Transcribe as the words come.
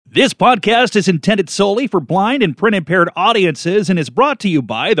This podcast is intended solely for blind and print-impaired audiences and is brought to you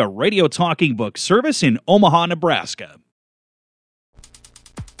by the Radio Talking Book Service in Omaha, Nebraska.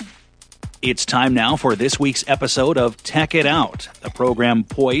 It's time now for this week's episode of Tech It Out, the program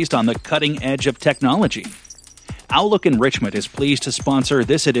poised on the cutting edge of technology. Outlook Enrichment is pleased to sponsor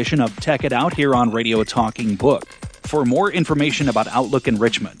this edition of Tech It Out here on Radio Talking Book. For more information about Outlook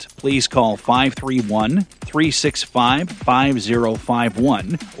Enrichment, please call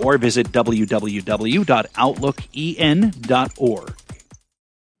 531-365-5051 or visit www.outlooken.org.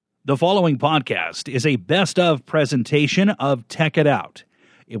 The following podcast is a best-of presentation of Tech It Out.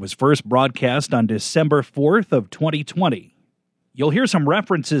 It was first broadcast on December 4th of 2020. You'll hear some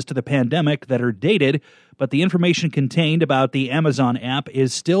references to the pandemic that are dated, but the information contained about the Amazon app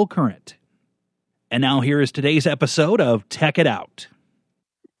is still current. And now here is today's episode of Tech It Out.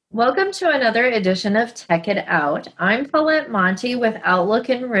 Welcome to another edition of Tech It Out. I'm Paulette Monty with Outlook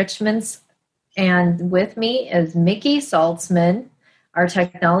Enrichments, and with me is Mickey Saltzman, our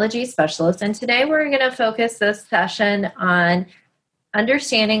technology specialist. And today we're going to focus this session on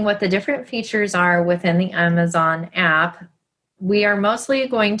understanding what the different features are within the Amazon app. We are mostly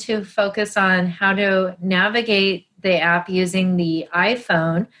going to focus on how to navigate the app using the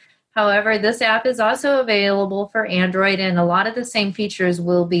iPhone. However, this app is also available for Android, and a lot of the same features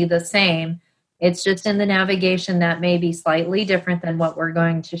will be the same. It's just in the navigation that may be slightly different than what we're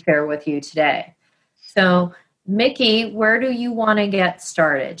going to share with you today. So, Mickey, where do you want to get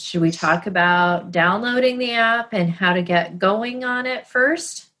started? Should we talk about downloading the app and how to get going on it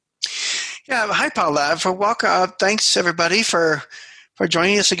first? Yeah, hi, Paulette. Welcome. Thanks, everybody, for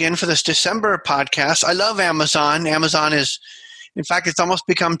joining us again for this December podcast. I love Amazon. Amazon is... In fact, it's almost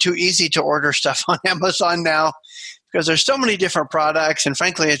become too easy to order stuff on Amazon now because there's so many different products, and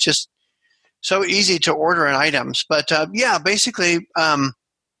frankly, it's just so easy to order in items. But basically, we're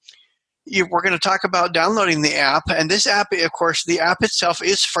going to talk about downloading the app. And this app, of course, the app itself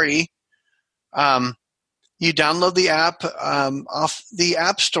is free. You download the app off the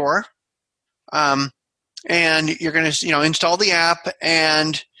App Store, and you're going to install the app,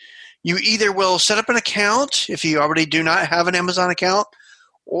 and you either will set up an account if you already do not have an Amazon account,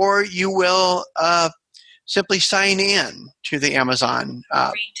 or you will simply sign in to the Amazon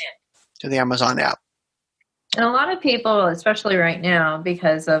app. And a lot of people, especially right now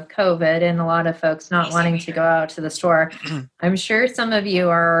because of COVID and a lot of folks not wanting to go out to the store, I'm sure some of you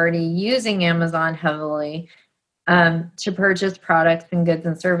are already using Amazon heavily to purchase products and goods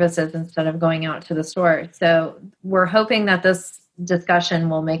and services instead of going out to the store. So we're hoping that this discussion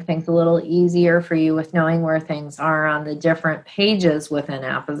will make things a little easier for you with knowing where things are on the different pages within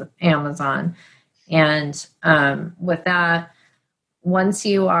Amazon. And with that, once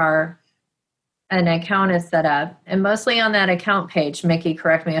you are an account is set up, and mostly on that account page, Mickey,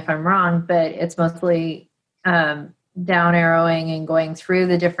 correct me if I'm wrong, but it's mostly down arrowing and going through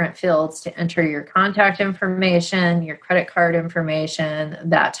the different fields to enter your contact information, your credit card information,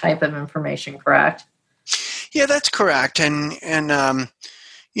 that type of information, correct? Yeah, that's correct. And I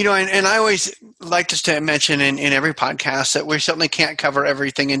always like to mention in every podcast that we certainly can't cover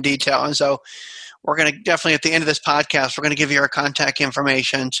everything in detail. And so we're going to definitely, at the end of this podcast, we're going to give you our contact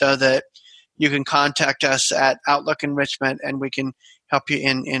information so that you can contact us at Outlook Enrichment, and we can help you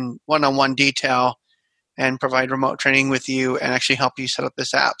in one-on-one detail and provide remote training with you and actually help you set up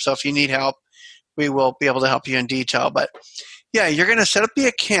this app. So if you need help, we will be able to help you in detail. But yeah, you're going to set up the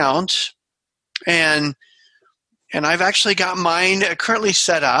account, and I've actually got mine currently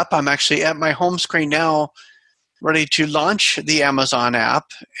set up. I'm actually at my home screen now, ready to launch the Amazon app.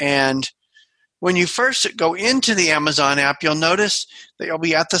 And when you first go into the Amazon app, you'll notice that you'll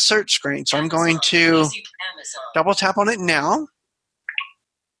be at the search screen. So I'm going to double tap on it now.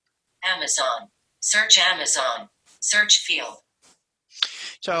 Amazon. Search field.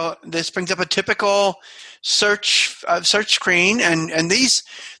 So this brings up a typical search screen, and these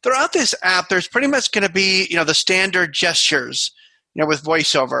throughout this app, there's pretty much going to be the standard gestures, with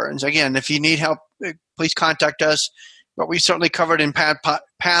VoiceOver. And so again, if you need help, please contact us. But we certainly covered in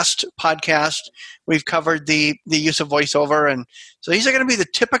past podcasts. We've covered the use of VoiceOver, and so these are going to be the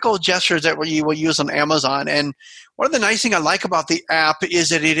typical gestures that you will use on Amazon. And one of the nice things I like about the app is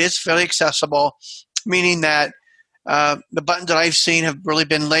that it is fairly accessible, meaning that the buttons that I've seen have really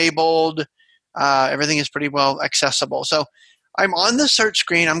been labeled. Everything is pretty well accessible. So I'm on the search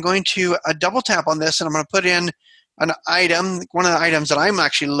screen. I'm going to double tap on this, and I'm going to put in an item, one of the items that I'm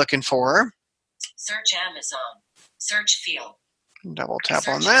actually looking for. Search Amazon. Search field. Double tap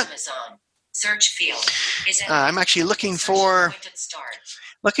on that. Amazon. Search field. I'm actually looking for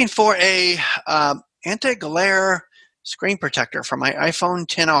a anti-glare screen protector for my iPhone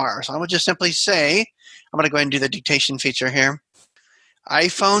XR. So I will just simply say, I'm going to go ahead and do the dictation feature here.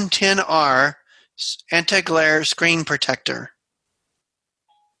 iPhone XR anti-glare screen protector.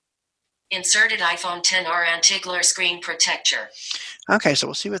 Inserted iPhone XR anti-glare screen protector. Okay, so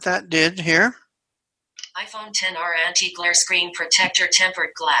we'll see what that did here. iPhone XR anti-glare screen protector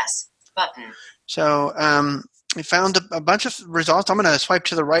tempered glass button. So we found a bunch of results. I'm going to swipe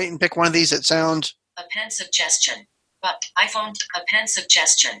to the right and pick one of these that sounds. A pen suggestion. But a pen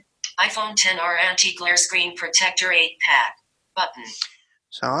suggestion. iPhone XR anti-glare screen protector 8-pack button.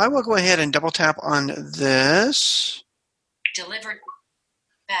 So I will go ahead and double tap on this. Delivered.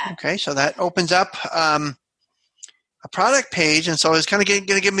 Back. Okay, so that opens up a product page, and so it's kind of going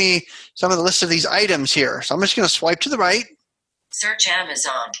to give me some of the list of these items here. So I'm just going to swipe to the right. Search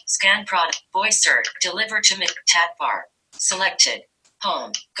Amazon. Scan product. Voice search. Deliver to tab bar. Selected.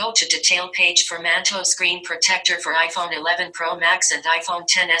 Home. Go to detail page for Manto screen protector for iPhone 11 Pro Max and iPhone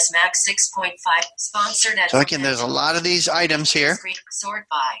XS Max 6.5. Sponsored at. So again, there's a lot of these items here. Sort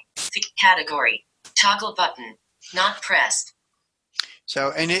by category. Toggle button. Not pressed.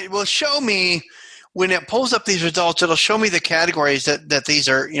 So, and it will show me when it pulls up these results. It'll show me the categories that these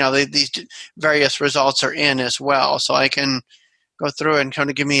are. These various results are in as well. So I can go through and kind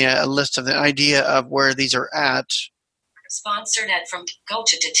of give me a list of the idea of where these are at. Sponsored at from go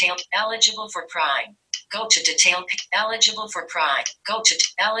to detail eligible for Prime. Go to detail eligible for Prime. Go to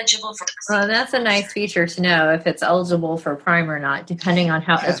eligible for. Well, that's a nice feature to know if it's eligible for Prime or not, depending on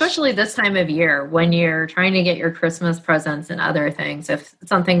how, Yes. especially this time of year when you're trying to get your Christmas presents and other things. If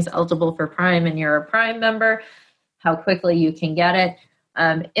something's eligible for Prime and you're a Prime member, how quickly you can get it.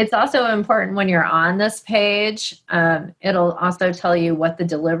 It's also important when you're on this page. It'll also tell you what the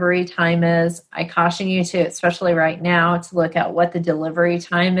delivery time is. I caution you to, especially right now, to look at what the delivery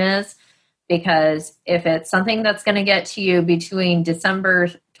time is, because if it's something that's going to get to you between December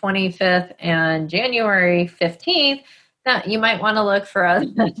 25th and January 15th, that you might want to look for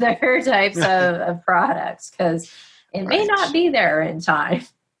other types of products, because it may not be there in time.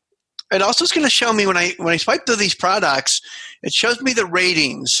 It also is going to show me when I swipe through these products, it shows me the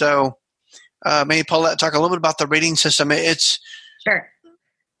ratings. So maybe Paulette talk a little bit about the rating system. Sure.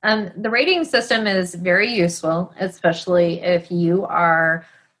 The rating system is very useful, especially if you are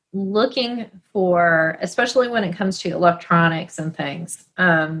looking for, especially when it comes to electronics and things,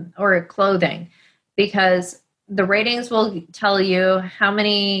 or clothing, because the ratings will tell you how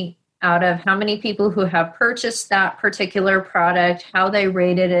many people who have purchased that particular product, how they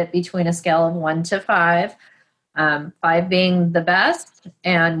rated it between a scale of 1 to 5, 5 being the best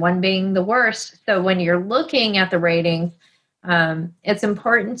and 1 being the worst. So when you're looking at the ratings, it's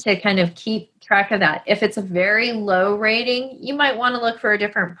important to kind of keep track of that. If it's a very low rating, you might want to look for a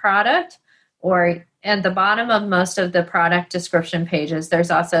different product, or at the bottom of most of the product description pages,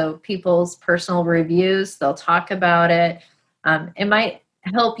 there's also people's personal reviews. They'll talk about it. It might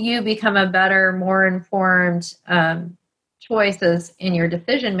help you become a better, more informed choices in your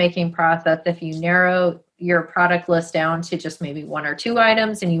decision-making process if you narrow your product list down to just maybe 1 or 2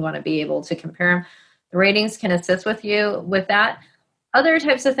 items and you want to be able to compare them. The ratings can assist with you with that. Other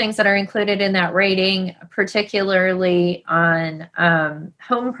types of things that are included in that rating, particularly on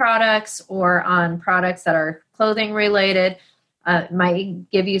home products or on products that are clothing related, might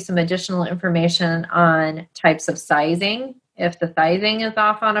give you some additional information on types of sizing, if the sizing is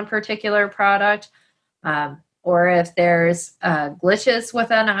off on a particular product, or if there's glitches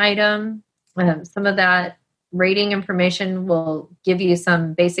with an item. Some of that rating information will give you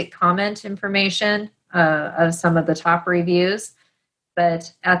some basic comment information of some of the top reviews.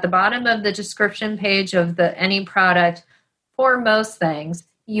 But at the bottom of the description page of any product, for most things,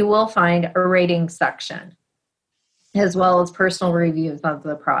 you will find a rating section, as well as personal reviews of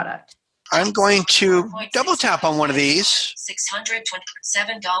the product. I'm going to double tap on one of these.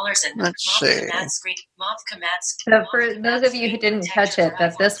 $627 and Let's see. So for those of you who didn't catch it,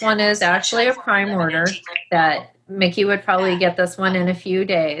 that this one is actually a Prime order, that Mickey would probably get this one in a few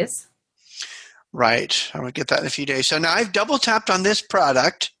days. Right. I would get that in a few days. So now I've double tapped on this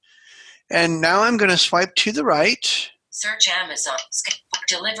product, and now I'm going to swipe to the right. Search Amazon.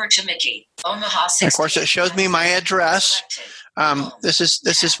 Deliver to Mickey. Omaha. And of course, it shows me my address. This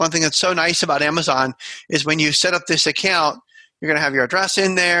is one thing that's so nice about Amazon is when you set up this account, you're going to have your address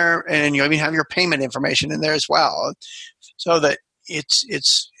in there, and you even have your payment information in there as well, so that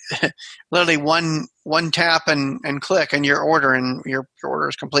it's literally one tap and click, and your order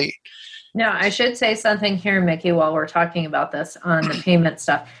is complete. Now, I should say something here, Mickey, while we're talking about this on the payment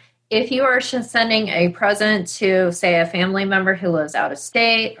stuff. If you are sending a present to, say, a family member who lives out of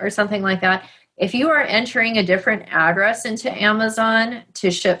state or something like that, If you are entering a different address into Amazon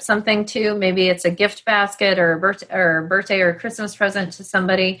to ship something to, maybe it's a gift basket or a birthday or Christmas present to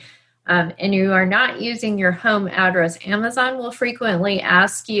somebody, and you are not using your home address, Amazon will frequently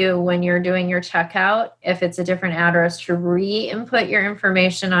ask you when you're doing your checkout, if it's a different address, to re-input your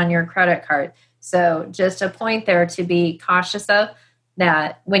information on your credit card. So just a point there to be cautious of,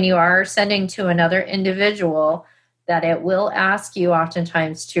 that when you are sending to another individual, that it will ask you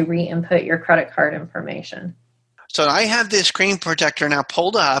oftentimes to re-input your credit card information. So I have this screen protector now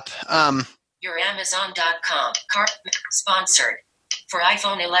pulled up. Your Amazon.com sponsored for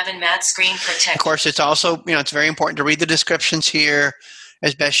iPhone 11 matte screen protector. Of course, it's also, it's very important to read the descriptions here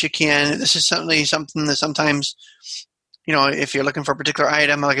as best you can. This is certainly something that sometimes, if you're looking for a particular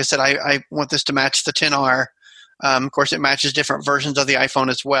item, like I said, I want this to match the XR. Of course, it matches different versions of the iPhone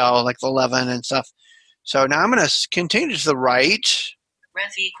as well, like the 11 and stuff. So now I'm going to continue to the right.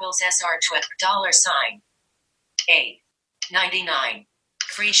 Ref equals SR $8.99.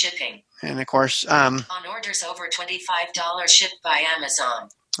 Free shipping. And of course, on orders over $25 shipped by Amazon.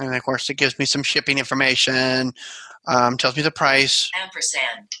 And of course, it gives me some shipping information, tells me the price.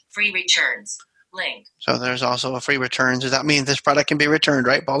 Ampersand. Free returns. Link. So there's also a free returns. Does that mean this product can be returned,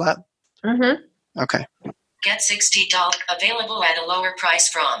 right, Paulette? Mm-hmm. Okay. Get $60 available at a lower price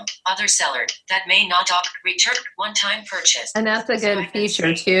from other seller that may not return one-time purchase. And that's a good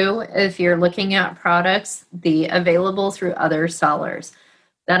feature too. If you're looking at products, the available through other sellers,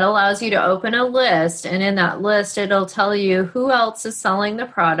 that allows you to open a list, and in that list, it'll tell you who else is selling the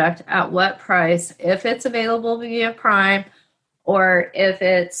product at what price, if it's available via Prime, or if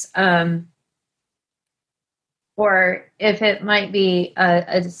it's or if it might be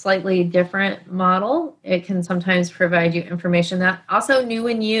a slightly different model. It can sometimes provide you information that also new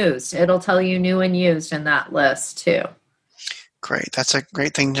and used. It'll tell you new and used in that list too. Great. That's a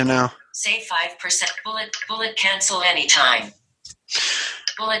great thing to know. Save 5%. Bullet cancel anytime.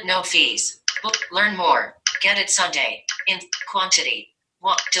 Bullet no fees. Learn more. Get it Sunday. In quantity.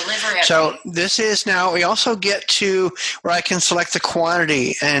 Deliver every. So this is now, we also get to where I can select the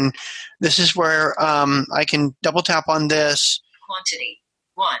quantity, and this is where I can double tap on this. Quantity.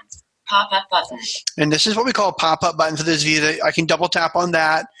 1. Pop-up button. And this is what we call a pop-up button for this view. I can double tap on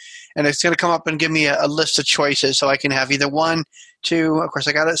that, and it's going to come up and give me a list of choices. So I can have either 1, 2. Of course,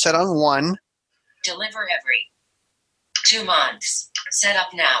 I got it set on 1. Deliver every 2 months. Set up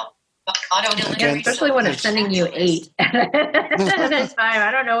now. Auto delivery. Especially when it's sending you 8 at a time.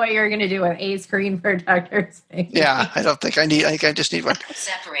 I don't know what you're going to do with 8 screen protectors. Yeah, I think I just need one.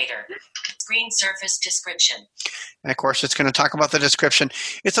 Separator. Screen surface description. And of course, it's going to talk about the description.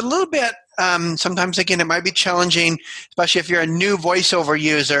 It's a little bit, sometimes again, it might be challenging, especially if you're a new VoiceOver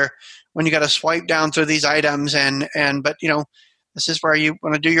user, when you got to swipe down through these items. But this is where you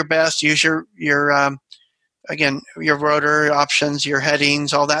want to do your best. Use your again, your rotor options, your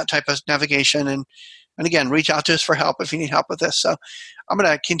headings, all that type of navigation. And again, reach out to us for help if you need help with this. So I'm going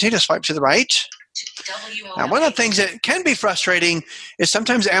to continue to swipe to the right. Now, one of the things that can be frustrating is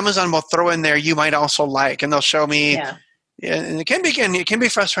sometimes Amazon will throw in there you might also like, and they'll show me. Yeah. And it can be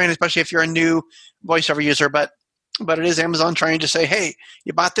frustrating, especially if you're a new VoiceOver user. But it is Amazon trying to say, hey,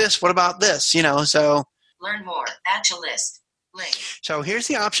 you bought this. What about this? So learn more. Add to list. Link. So here's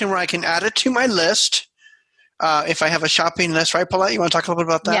the option where I can add it to my list. If I have a shopping list, right, Paulette? You want to talk a little bit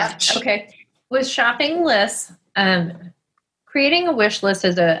about that? Yeah, okay. With shopping lists, creating a wish list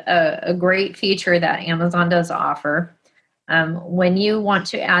is a great feature that Amazon does offer. When you want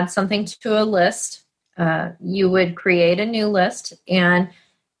to add something to a list, you would create a new list, and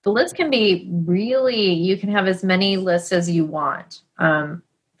the list can be you can have as many lists as you want.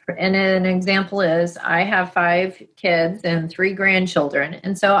 And an example is I have 5 kids and 3 grandchildren.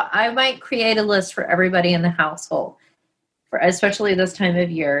 And so I might create a list for everybody in the household, especially this time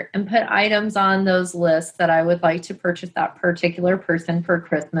of year, and put items on those lists that I would like to purchase that particular person for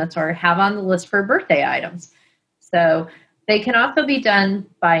Christmas or have on the list for birthday items. So they can also be done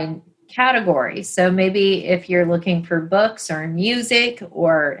by category. So maybe if you're looking for books or music,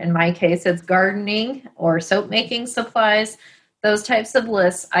 or in my case, it's gardening or soap making supplies, those types of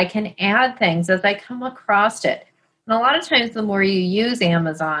lists, I can add things as I come across it. And a lot of times, the more you use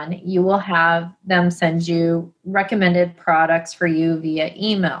Amazon, you will have them send you recommended products for you via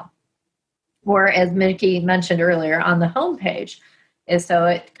email. Or as Mickey mentioned earlier on the homepage, so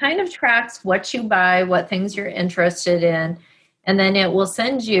it kind of tracks what you buy, what things you're interested in, and then it will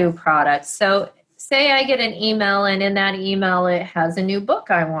send you products. So say I get an email, and in that email, it has a new book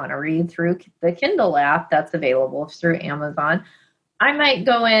I want to read through the Kindle app that's available through Amazon. I might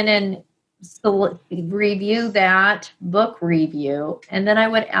go in and review that book review, and then I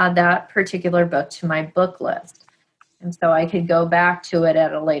would add that particular book to my book list. And so I could go back to it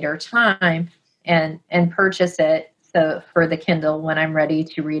at a later time and purchase it for the Kindle when I'm ready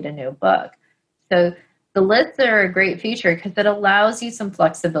to read a new book. So the lists are a great feature because it allows you some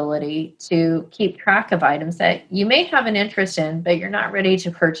flexibility to keep track of items that you may have an interest in, but you're not ready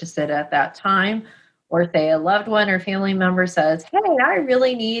to purchase it at that time. Or say a loved one or family member says, hey, I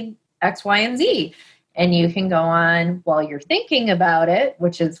really need X, Y, and Z. And you can go on while you're thinking about it,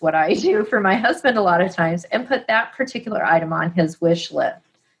 which is what I do for my husband a lot of times, and put that particular item on his wish list.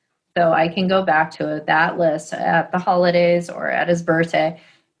 So I can go back to that list at the holidays or at his birthday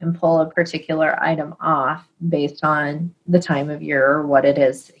and pull a particular item off based on the time of year or what it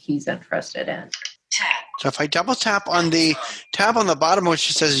is he's interested in. So if I double tap on the tab on the bottom,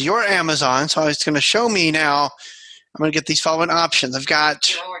 which says Your Amazon, so it's going to show me now, I'm going to get these following options. I've got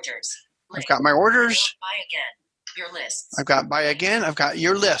my orders. Buy again. Your list. I've got buy again. I've got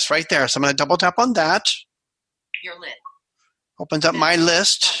your list right there. So I'm going to double tap on that. Your list. Opens up my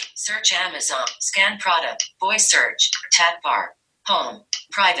list. Search Amazon. Scan product. Voice search. Tab bar. Home.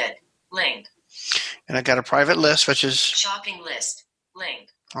 Private. Link. And I got a private list, which is shopping list. Link.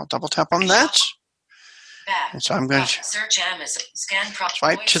 I'll double tap on that. Back. And so I'm going to search Amazon. Scan product.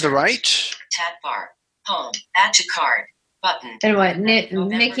 Swipe to the right. Tab bar. Home. Add to cart. Button. And what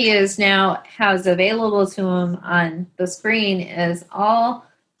Mickey is now has available to him on the screen is all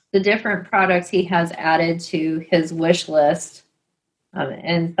the different products he has added to his wish list.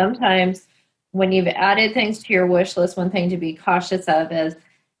 And sometimes when you've added things to your wish list, one thing to be cautious of is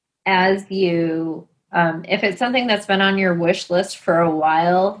as you, if it's something that's been on your wish list for a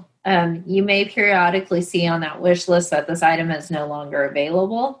while, you may periodically see on that wish list that this item is no longer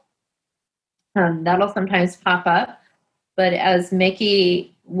available. That'll sometimes pop up. But as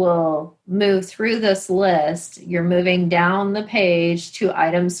Mickey will move through this list, you're moving down the page to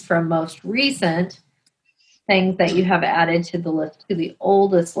items from most recent things that you have added to the list, to the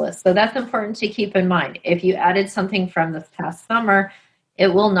oldest list. So that's important to keep in mind. If you added something from this past summer,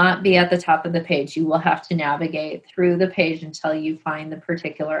 it will not be at the top of the page. You will have to navigate through the page until you find the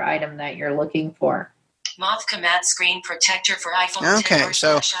particular item that you're looking for. Mothka Matte Screen Protector for iPhone. Okay,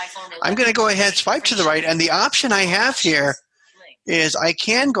 so I'm going to go ahead, swipe to the right, and the option I have here is I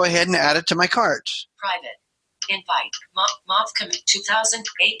can go ahead and add it to my cart. Private. Invite. Mothka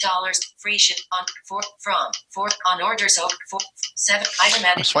 $2,008 free ship on orders over 7 item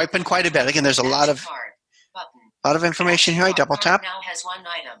added. I'm swiping quite a bit. Again, there's a lot of information here. I double tap. Now has 1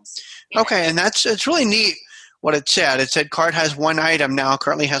 item. Okay, and it's really neat what it said. It said cart has 1 item now.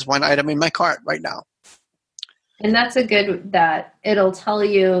 Currently has 1 item in my cart right now. And that's a good, that it'll tell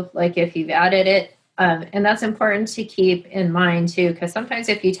you like if you've added it. And that's important to keep in mind too, because sometimes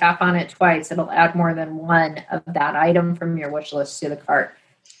if you tap on it twice, it'll add more than one of that item from your wish list to the cart.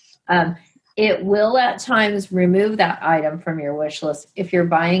 It will at times remove that item from your wish list if you're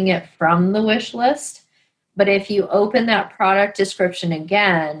buying it from the wish list. But if you open that product description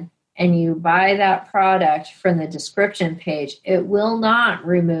again and you buy that product from the description page, it will not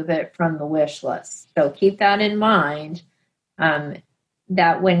remove it from the wish list. So keep that in mind.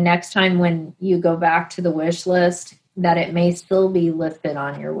 That when next time when you go back to the wish list, that it may still be listed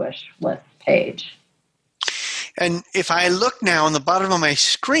on your wish list page. And if I look now on the bottom of my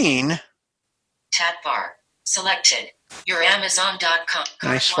screen, tab bar selected. Your Amazon.com.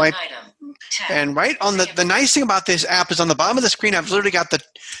 And I swipe. And right on the nice thing about this app is on the bottom of the screen, I've literally got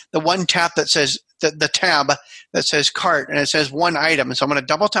the one tap that says the tab that says cart, and it says 1 item. And so I'm going to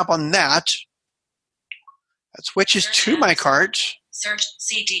double tap on that. That switches to my cart. Search,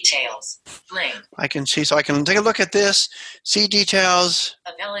 see details. Link. I can see, so I can take a look at this, see details.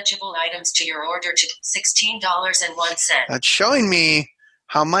 Of eligible items to your order to $16.01. That's showing me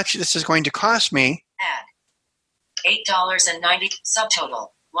how much this is going to cost me. Add $8.90 subtotal.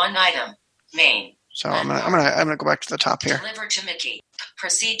 1 item. Main. So I'm gonna go back to the top here. Deliver to Mickey.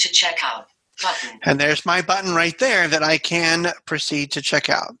 Proceed to checkout. Button. And there's my button right there that I can proceed to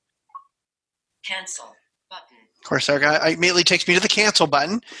checkout. Cancel. Button. Of course, it immediately takes me to the cancel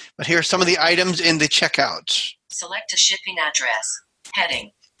button, but here are some of the items in the checkout. Select a shipping address.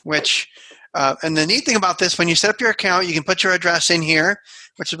 Heading. Which, and the neat thing about this, when you set up your account, you can put your address in here,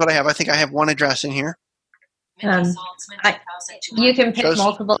 which is what I have. I think I have 1 address in here. You can pick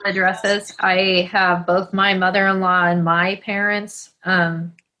multiple addresses. I have both my mother-in-law and my parents'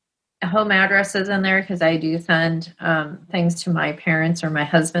 home addresses in there because I do send things to my parents or my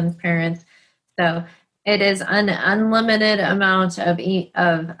husband's parents. So It is an unlimited amount of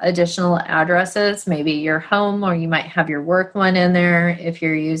additional addresses, maybe your home, or you might have your work one in there if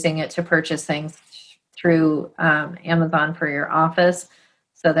you're using it to purchase things through Amazon for your office.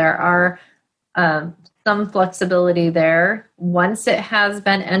 So there are some flexibility there. Once it has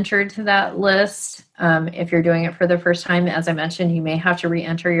been entered to that list, if you're doing it for the first time, as I mentioned, you may have to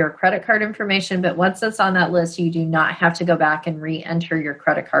re-enter your credit card information, but once it's on that list, you do not have to go back and re-enter your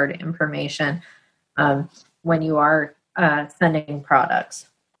credit card information when you are sending products.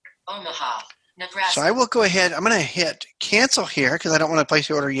 Omaha, Nebraska. So I will go ahead. I'm going to hit cancel here because I don't want to place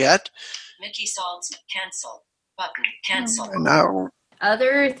the order yet. Mickey Salts, cancel. Button, cancel. And now,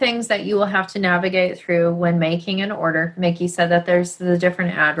 Other things that you will have to navigate through when making an order. Mickey said that there's the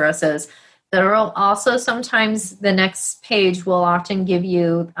different addresses. There will also sometimes the next page will often give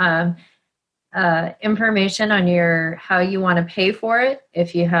you information on how you want to pay for it.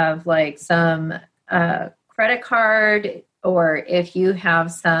 If you have like some credit card, or if you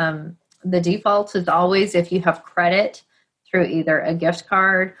have the default is always if you have credit through either a gift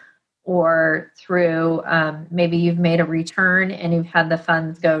card or through maybe you've made a return and you've had the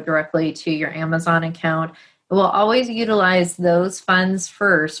funds go directly to your Amazon account. It will always utilize those funds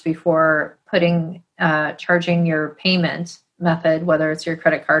first before charging your payment method, whether it's your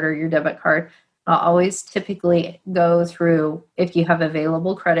credit card or your debit card. I'll always typically go through, if you have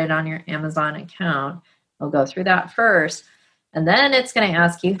available credit on your Amazon account, we'll go through that first. And then it's going to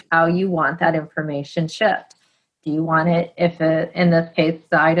ask you how you want that information shipped. Do you want it, in this case,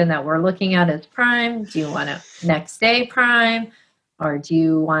 the item that we're looking at is Prime, do you want it next day Prime? Or do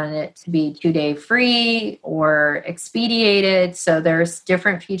you want it to be 2-day free or expedited? So there's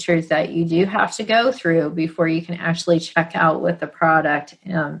different features that you do have to go through before you can actually check out with the product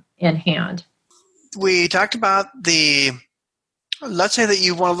in hand. we talked about let's say that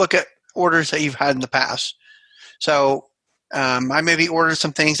you want to look at orders that you've had in the past. So I maybe ordered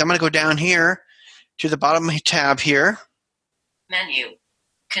some things. I'm going to go down here to the bottom tab here. Menu.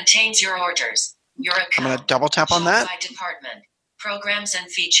 Contains your orders. Your account. I'm going to double tap on that. By department. Programs and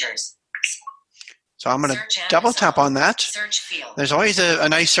features. So I'm going to double tap on that. Search field. There's always a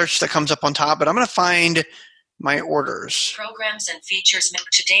nice search that comes up on top, but I'm going to find my orders. Programs and features.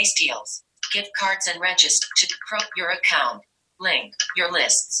 Today's deals. Gift cards and register. Your account. Link. Your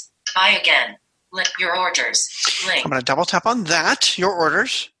lists. Buy again. Link. Your orders. Link. I'm going to double tap on that. Your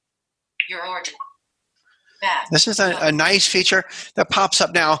orders. Your order. Back. This is a nice feature that pops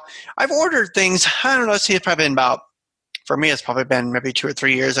up now. I've ordered things, I don't know, let's see, it's probably been for me, it's probably been maybe 2 or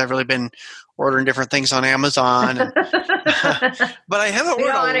 3 years. I've really been ordering different things on Amazon. But I haven't ordered.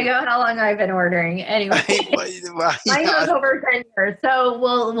 We don't want to go how long I've been ordering. Anyway, well, mine goes over 10 years, so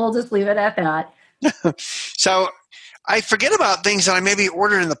we'll just leave it at that. So I forget about things that I maybe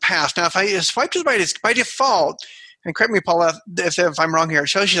ordered in the past. Now, if I swipe to the right, by default, and correct me, Paula, if I'm wrong here, it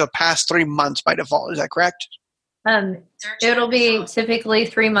shows you the past 3 months by default. Is that correct? It'll be typically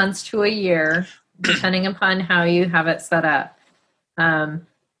 3 months to a year, depending upon how you have it set up. And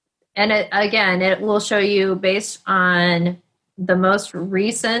it will show you based on the most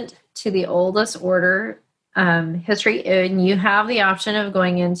recent to the oldest order history. And you have the option of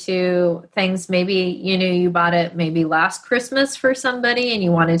going into things, maybe, you bought it maybe last Christmas for somebody and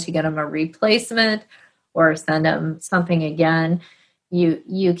you wanted to get them a replacement or send them something again.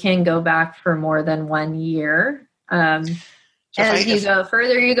 You can go back for more than 1 year. As you go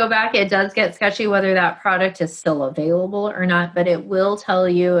further, you go back, it does get sketchy whether that product is still available or not, but it will tell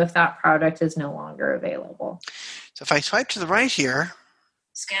you if that product is no longer available. So if I swipe to the right here.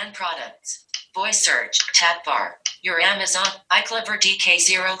 Scan products. Voice search. Tab bar. Your Amazon. iClever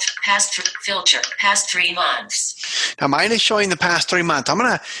DK0. Filter. Past 3 months. Now mine is showing the past 3 months. I'm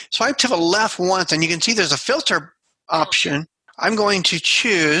going to swipe to the left once, and you can see there's a filter option. I'm going to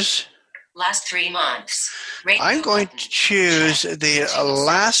choose. Last 3 months. I'm going to choose the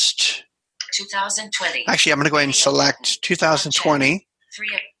last 2020. Actually, I'm going to go ahead and select 2020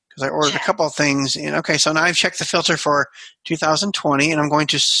 because I ordered a couple of things in. Okay, so now I've checked the filter for 2020, and I'm going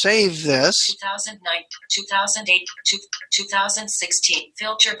to save this. 2009, 2008, 2016.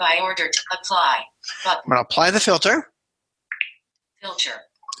 Filter by order. Apply. Button. I'm going to apply the filter. Filter.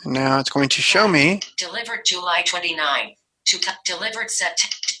 Now it's going to show me. Delivered July 29. Delivered set.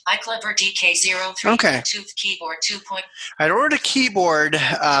 iClever DK03. Okay. Bluetooth keyboard 2. I ordered a keyboard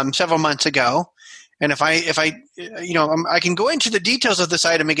several months ago, and if I I can go into the details of this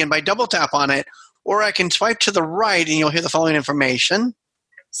item again by double tap on it, or I can swipe to the right, and you'll hear the following information.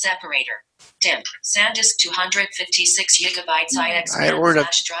 Separator. DIMM. SanDisk 256 gigabytes I ordered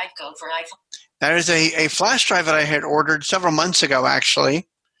flash drive. Go for iPhone. That is a flash drive that I had ordered several months ago, actually.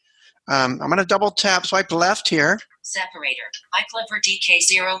 I'm going to double tap, swipe left here. Separator. iClever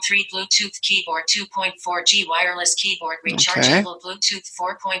DK03 Bluetooth keyboard 2.4G wireless keyboard rechargeable Bluetooth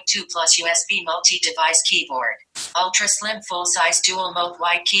 4.2 plus USB multi-device keyboard. Ultra slim full-size dual mode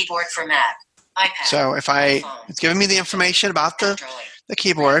wide keyboard for Mac. iPad. So if it's giving me the information about the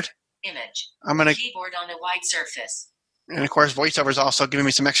keyboard. Image. I'm going to keyboard on a wide surface. And of course, VoiceOver is also giving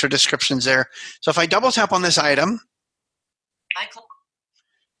me some extra descriptions there. So if I double tap on this item,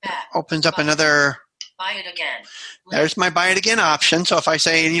 opens up another. Buy it again. There's my buy it again option. So if I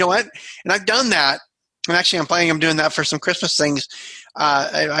say, you know what, and I've done that, and actually I'm doing that for some Christmas things,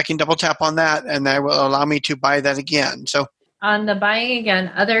 I can double tap on that, and that will allow me to buy that again. So on the buying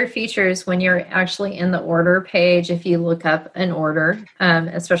again, other features when you're actually in the order page, if you look up an order,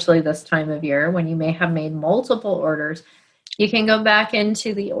 especially this time of year when you may have made multiple orders, you can go back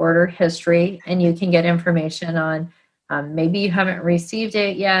into the order history and you can get information on maybe you haven't received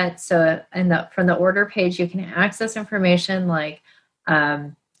it yet. So from the order page, you can access information like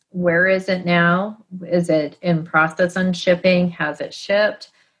where is it now? Is it in process on shipping? Has it shipped?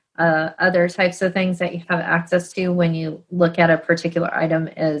 Other types of things that you have access to when you look at a particular item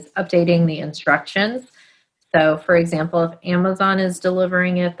is updating the instructions. So, for example, if Amazon is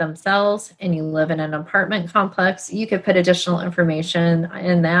delivering it themselves and you live in an apartment complex, you could put additional information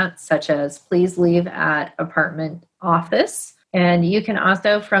in that, such as please leave at apartment office. And you can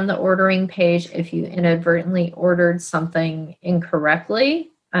also, from the ordering page, if you inadvertently ordered something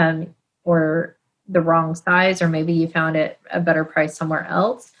incorrectly or the wrong size, or maybe you found it a better price somewhere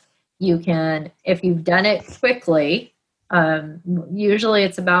else, you can, if you've done it quickly, usually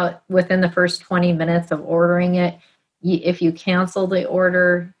it's about within the first 20 minutes of ordering it. If you cancel the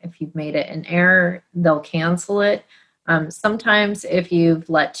order, if you've made it an error, they'll cancel it. Sometimes if you've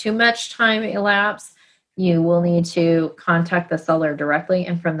let too much time elapse, you will need to contact the seller directly.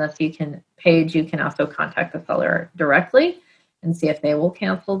 And from this you can also contact the seller directly and see if they will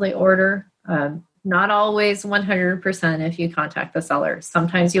cancel the order. Not always 100% if you contact the seller.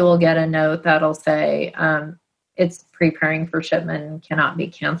 Sometimes you will get a note that'll say it's preparing for shipment and cannot be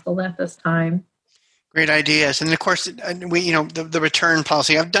canceled at this time. Great ideas. And of course, the return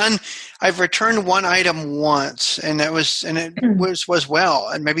policy. I've returned one item once, and it was well,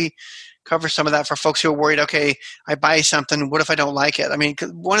 and maybe cover some of that for folks who are worried, okay, I buy something, what if I don't like it? I mean,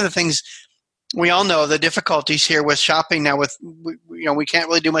 one of the things we all know the difficulties here with shopping now. We can't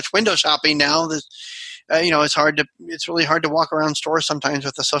really do much window shopping now. It's really hard to walk around stores sometimes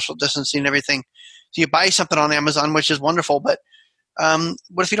with the social distancing and everything. So you buy something on Amazon, which is wonderful, but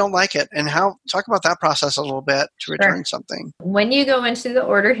what if you don't like it? And talk about that process a little bit to return something. When you go into the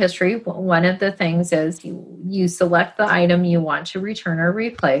order history, one of the things is you select the item you want to return or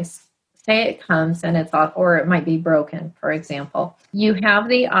replace. Say it comes and it's off, or it might be broken, for example. You have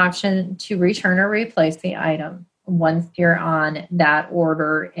the option to return or replace the item once you're on that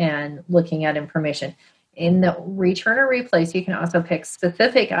order and looking at information. In the return or replace, you can also pick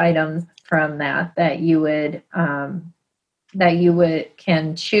specific items from that you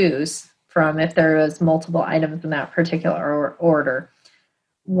can choose from if there is multiple items in that particular order.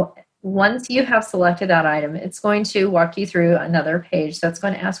 Once you have selected that item, it's going to walk you through another page that's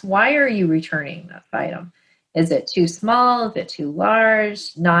going to ask, why are you returning this item? Is it too small? Is it too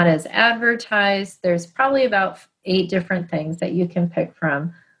large? Not as advertised? There's probably about 8 different things that you can pick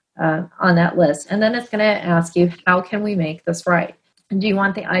from on that list. And then it's going to ask you, how can we make this right? Do you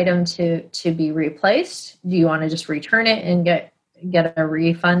want the item to be replaced? Do you want to just return it and get it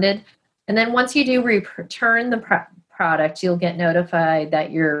refunded? And then once you do return the product, you'll get notified that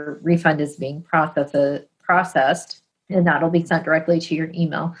your refund is being processed, and that'll be sent directly to your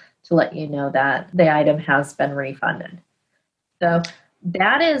email to let you know that the item has been refunded. So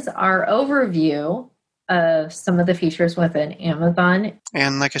that is our overview of some of the features within Amazon.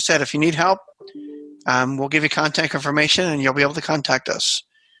 And like I said, if you need help, we'll give you contact information and you'll be able to contact us.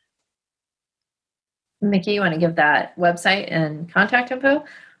 Mickey, you want to give that website and contact info?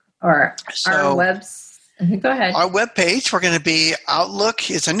 Or our website? Go ahead. Our webpage, we're going to be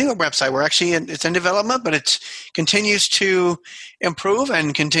Outlook. It's a new website. It's in development, but it continues to improve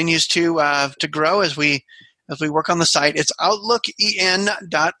and continues to grow as we work on the site. It's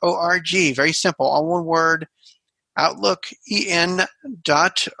outlooken.org. Very simple, all one word. Outlooken.org.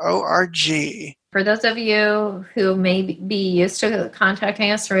 For those of you who may be used to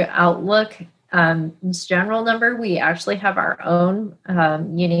contacting us through Outlook, this general number, we actually have our own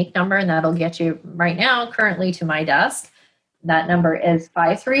unique number, and that'll get you right now currently to my desk. That number is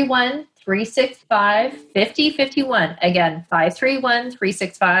 531-365-5051. Again,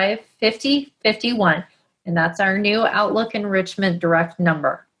 531-365-5051. And that's our new Outlook Enrichment direct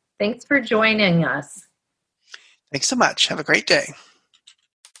number. Thanks for joining us. Thanks so much. Have a great day.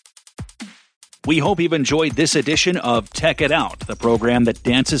 We hope you've enjoyed this edition of Tech It Out, the program that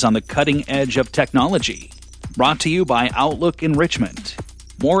dances on the cutting edge of technology. Brought to you by Outlook Enrichment.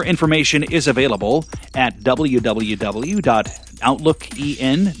 More information is available at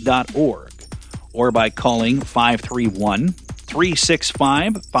www.outlooken.org or by calling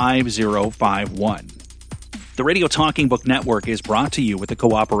 531-365-5051. The Radio Talking Book Network is brought to you with the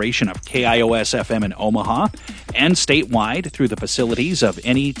cooperation of KIOS-FM in Omaha and statewide through the facilities of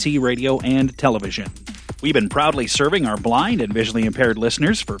NET Radio and Television. We've been proudly serving our blind and visually impaired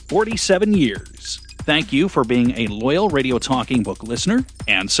listeners for 47 years. Thank you for being a loyal Radio Talking Book listener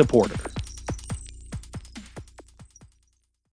and supporter.